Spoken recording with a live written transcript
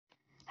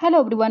Hello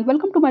everyone,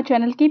 welcome to my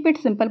channel. Keep it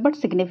simple but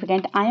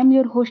significant. I am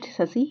your host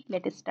Shashi.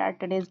 Let's start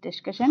today's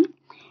discussion.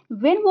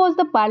 When was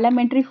the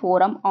Parliamentary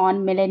Forum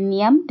on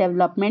Millennium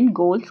Development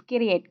Goals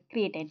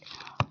created?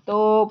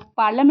 तो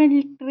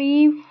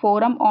parliamentary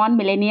forum on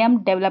millennium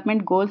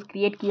development goals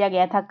create किया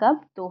गया था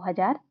कब?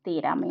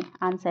 2013 में.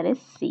 Answer is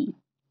C.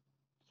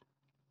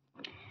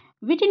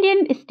 Which Indian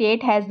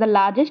state has the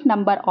largest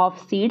number of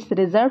seats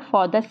reserved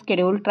for the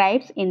scheduled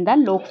tribes in the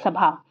लोक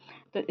सभा?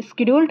 तो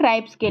schedule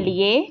tribes के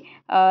लिए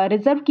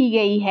रिजर्व की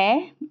गई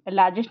है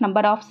लार्जेस्ट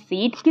नंबर ऑफ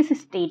सीट्स किस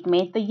स्टेट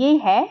में? तो ये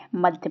है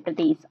Madhya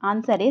Pradesh.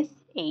 Answer is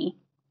a.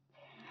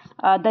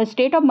 The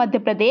state of Madhya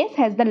Pradesh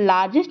has the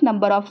largest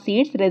number of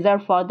seats reserve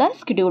for the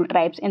schedule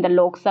tribes in the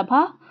लोक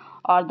सभा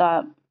और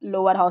the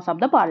lower house of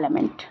the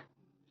parliament.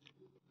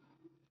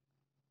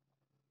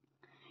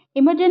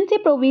 Emergency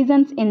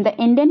provisions in the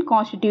Indian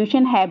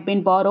Constitution have been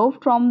borrowed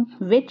from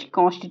which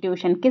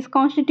constitution? किस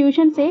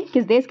constitution से,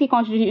 किस देश की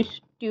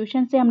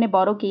constitution से हमने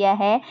बोरो किया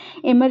है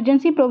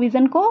इमरजेंसी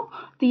प्रोविज़न को?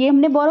 तो ये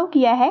हमने बोरो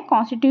किया है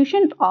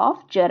कॉन्स्टिट्यूशन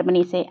ऑफ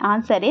जर्मनी से.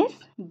 Answer is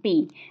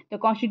B. The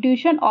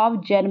constitution of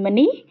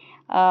Germany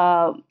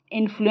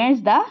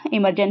influenced the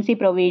emergency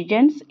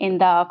provisions in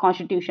the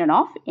Constitution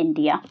of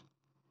India.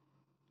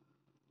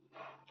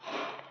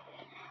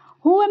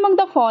 Who among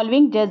the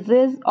following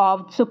judges of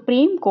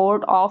Supreme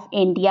Court of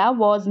India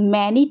was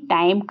many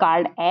times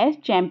called as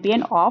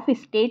champion of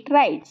state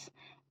rights?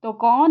 तो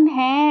कौन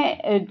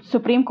है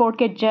supreme court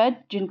के जज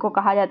जिनको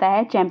कहा जाता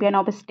है champion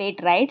of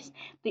state rights?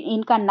 तो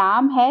इनका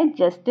नाम है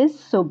justice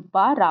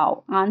Subba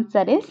Rao.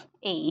 Answer is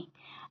a.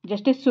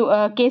 Justice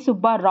K.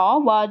 Subba Rao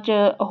was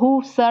who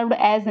served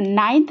as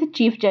 9th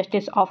Chief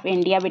Justice of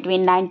India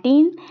between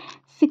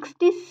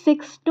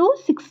 1966 to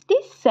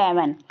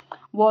 67.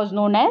 Was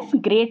known as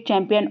Great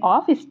Champion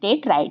of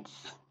State Rights.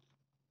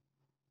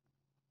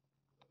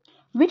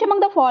 Which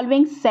among the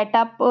following set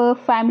up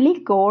family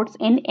courts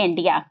in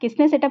India?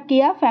 किसने setup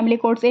किया family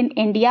courts in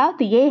India?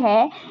 तो ये है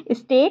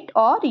state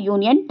और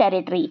union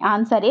territory.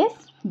 Answer is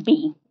B.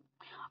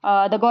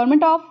 The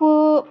government of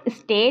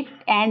state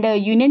and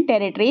union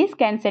territories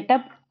can set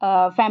up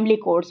family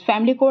courts.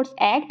 Family Courts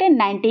Act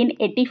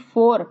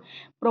 1984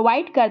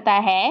 provide करता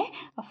है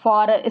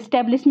for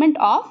establishment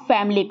of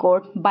family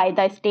court by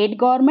the state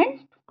government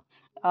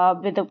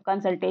with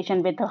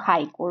consultation with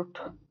high court.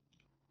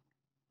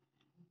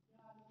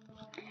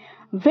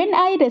 When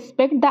I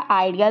respect the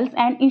ideals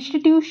and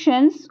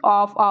institutions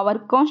of our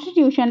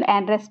constitution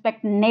and respect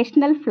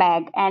national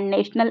flag and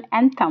national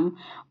anthem,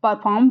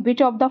 perform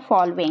which of the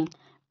following?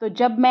 तो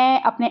जब मैं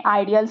अपने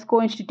ideals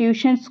को,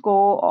 institutions को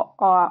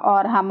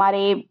और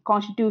हमारे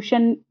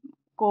constitution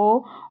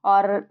को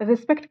और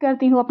रिस्पेक्ट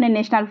करती हूँ, अपने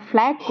नेशनल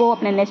फ्लैग को,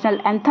 अपने नेशनल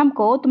एंथम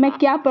को, तो मैं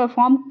क्या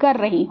परफॉर्म कर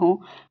रही हूँ?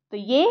 तो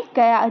ये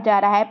कहा जा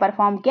रहा है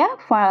परफॉर्म क्या?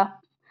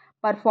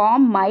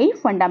 परफॉर्म माई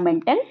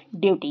फंडामेंटल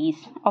ड्यूटीज़.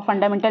 और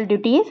फंडामेंटल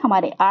ड्यूटीज़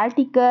हमारे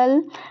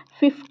आर्टिकल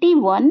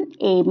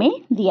 51A में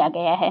दिया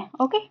गया है.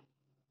 Okay.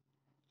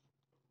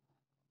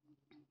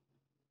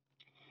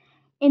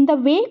 In the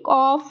wake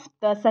of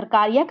the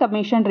Sarkaria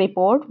Commission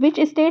report, which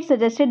state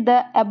suggested the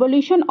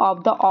abolition of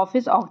the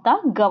office of the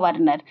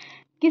governor?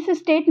 किस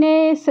स्टेट ने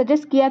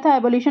सजेस्ट किया था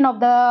abolition of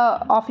the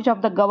office of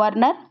the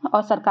governor?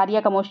 और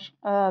Sarkaria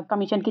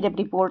commission की जब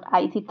रिपोर्ट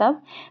आई थी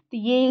तब, तो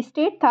ये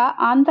स्टेट था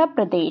Andhra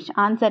Pradesh.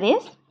 Answer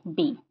is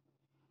B.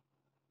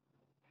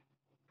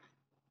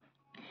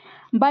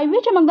 By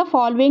which among the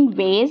following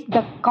ways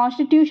the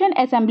Constitution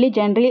Assembly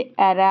generally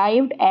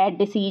arrived at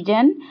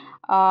decision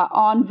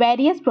on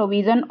various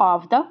provision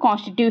of the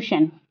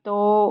Constitution?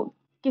 तो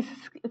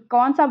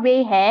कौन सा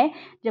वे है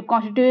जब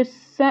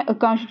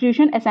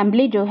कॉन्स्टिट्यूशन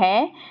असेंबली जो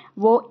है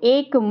वो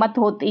एक मत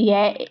होती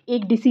है,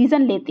 एक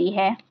डिसीजन लेती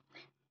है?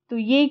 तो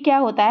ये क्या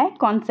होता है?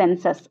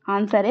 Consensus.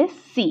 Answer is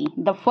C.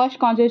 The first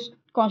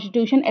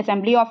Constitution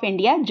Assembly of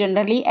India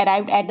generally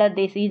arrived at the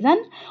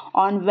decision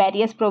on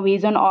various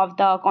provision of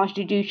the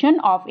Constitution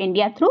of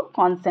India through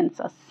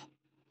consensus.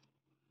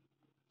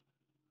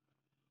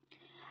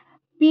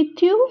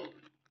 Pithu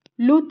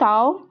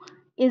Lutau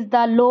is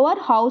the lower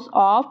house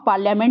of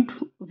parliament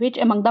which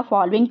among the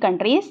following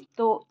countries?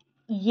 तो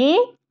ये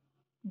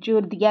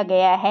जो दिया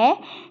गया है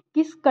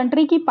किस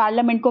country की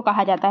parliament को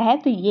कहा जाता है?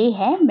 तो ये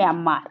है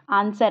Myanmar.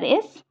 Answer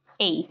is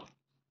a.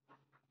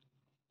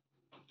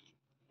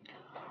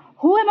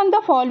 Who among the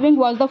following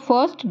was the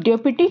first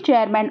deputy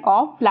chairman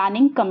of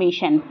planning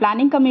commission?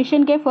 Planning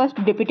commission के फर्स्ट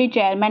डिप्टी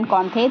चेयरमैन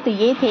कौन थे? तो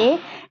ये थे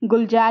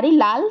Gulzari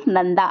Lal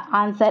Nanda.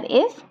 Answer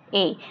is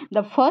a.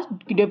 The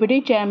first deputy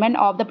chairman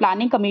of the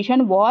planning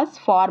commission was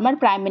former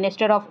prime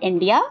minister of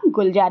India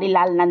Gulzari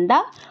Lal Nanda,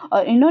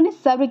 और इन्होंने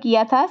सर्व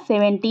किया था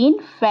 17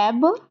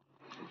 Feb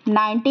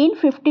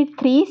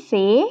 1953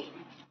 से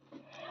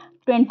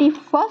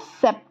 21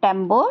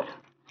 September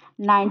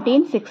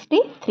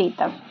 1963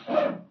 तक.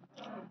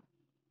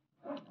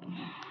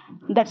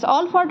 That's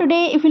all for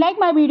today. If you like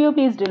my video,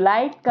 please do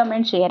like,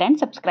 comment, share and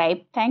subscribe.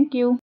 Thank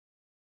you.